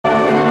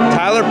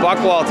Tyler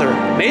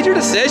Buckwalter, major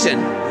decision.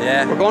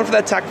 Yeah. We're going for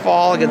that Tech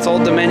Fall against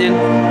Old Dominion.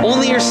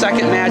 Only your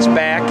second match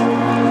back.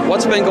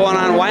 What's been going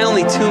on? Why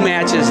only 2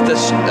 matches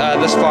this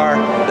far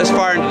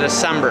into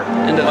December?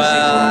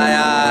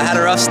 I had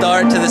a rough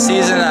start to the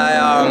season.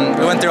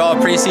 We went through all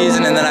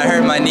preseason, and then I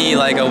hurt my knee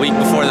like a week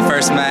before the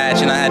first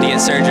match, and I had to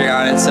get surgery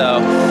on it. So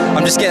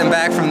I'm just getting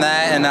back from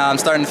that, and I'm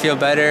starting to feel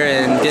better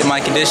and getting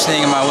my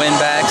conditioning and my wind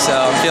back. So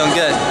I'm feeling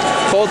good.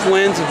 Both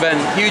wins have been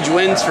huge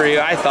wins for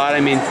you, I thought. I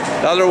mean,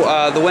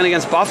 the win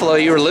against Buffalo,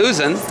 you were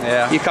losing.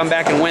 Yeah. You come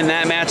back and win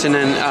that match, and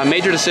then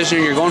major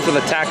decision, you're going for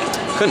the Tech.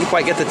 Couldn't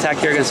quite get the Tech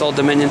here against Old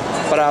Dominion.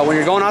 But when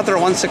you're going out there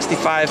at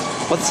 165,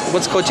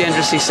 what's Coach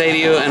Andrusy say to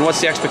you, and what's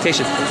the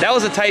expectation? That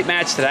was a tight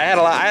match today.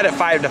 I had it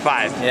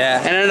 5-5. Yeah.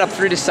 And ended up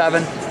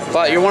 3-7.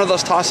 But you're one of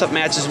those toss-up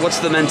matches. What's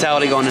the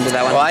mentality going into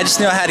that one? Well, I just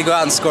knew I had to go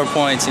out and score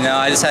points. You know,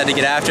 I just had to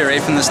get after it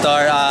right from the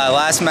start.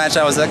 Last match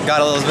I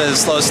got a little bit of a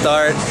slow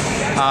start.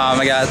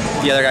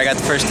 The other guy got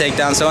the first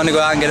takedown, so I wanted to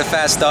go out and get a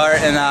fast start.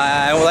 And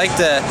I would like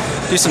to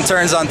do some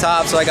turns on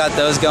top, so I got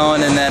those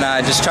going. And then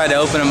I just tried to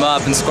open them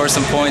up and score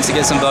some points to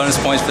get some bonus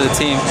points for the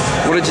team.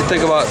 What did you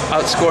think about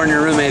outscoring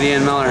your roommate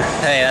Ian Miller?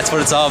 Hey, that's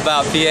what it's all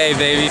about. PA,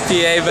 baby.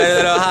 PA better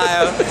than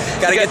Ohio.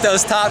 Got to get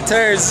those top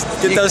turns.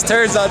 Get those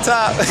turns on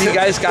top. You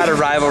guys got a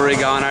rivalry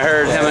going. I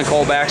heard him and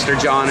Cole Baxter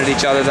jawing at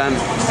each other then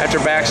after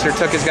Baxter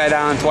took his guy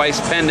down twice,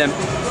 pinned him.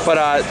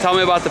 But tell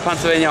me about the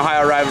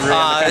Pennsylvania-Ohio rivalry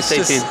on the Penn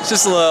State team. It's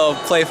just a little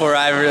playful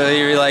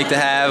rivalry we like to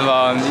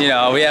have. You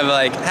know, we have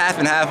like half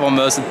and half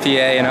almost with PA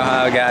and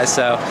Ohio guys,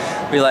 so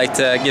we like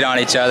to get on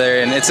each other,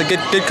 and it's a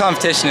good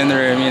competition in the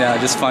room. You know,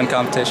 just fun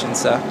competition.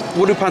 So.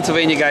 What do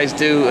Pennsylvania guys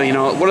do? You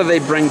know, what do they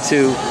bring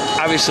to?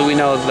 Obviously, we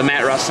know the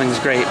mat wrestling is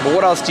great, but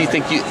what else do you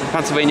think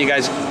Pennsylvania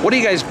guys? What do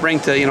you guys bring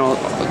to? You know,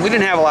 we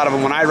didn't have a lot of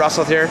them when I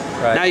wrestled here.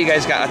 Right. Now you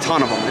guys got a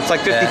ton of them. It's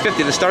like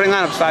 50-50. The starting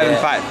lineup's 5-5.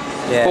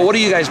 Yeah. But what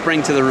do you guys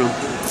bring to the room?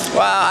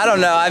 Well, I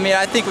don't know. I mean,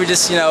 I think we're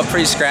just, you know,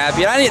 pretty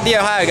scrappy. And the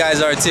Ohio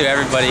guys are too,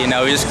 everybody, you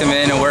know. We just come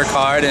in and work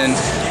hard, and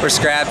we're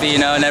scrappy, you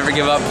know, never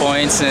give up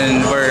points,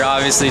 and we're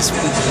obviously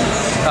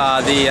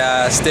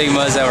the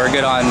stigmas that we're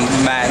good on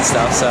mat and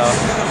stuff, so,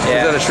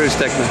 yeah. Is that a true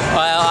stigma?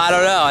 Well, I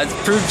don't know. It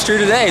proved true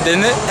today,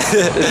 didn't it?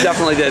 It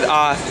definitely did.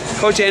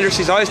 Coach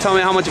Andrusy's always telling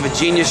me how much of a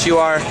genius you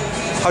are.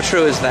 How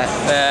true is that?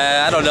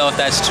 I don't know if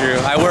that's true.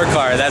 I work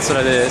hard, that's what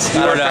it is.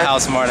 I don't know how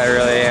smart I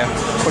really am.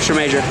 What's your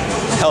major?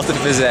 Health and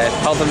phys ed.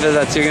 Health and phys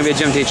ed, so you're going to be a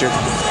gym teacher.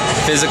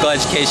 Physical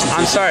education teacher.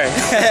 I'm sorry,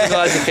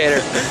 physical educator.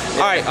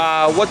 All right,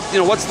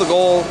 what's the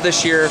goal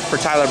this year for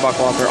Tyler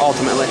Buckwalter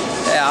ultimately?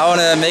 Yeah, I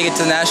want to make it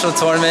to the national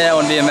tournament. I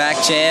want to be a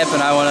MAC champ,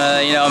 and I want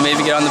to, you know,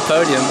 maybe get on the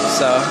podium.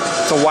 So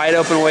it's a wide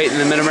open weight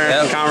in the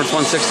Mid-American Conference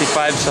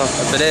 165. So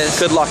it is.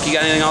 Good luck. You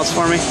got anything else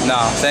for me?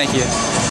 No, thank you.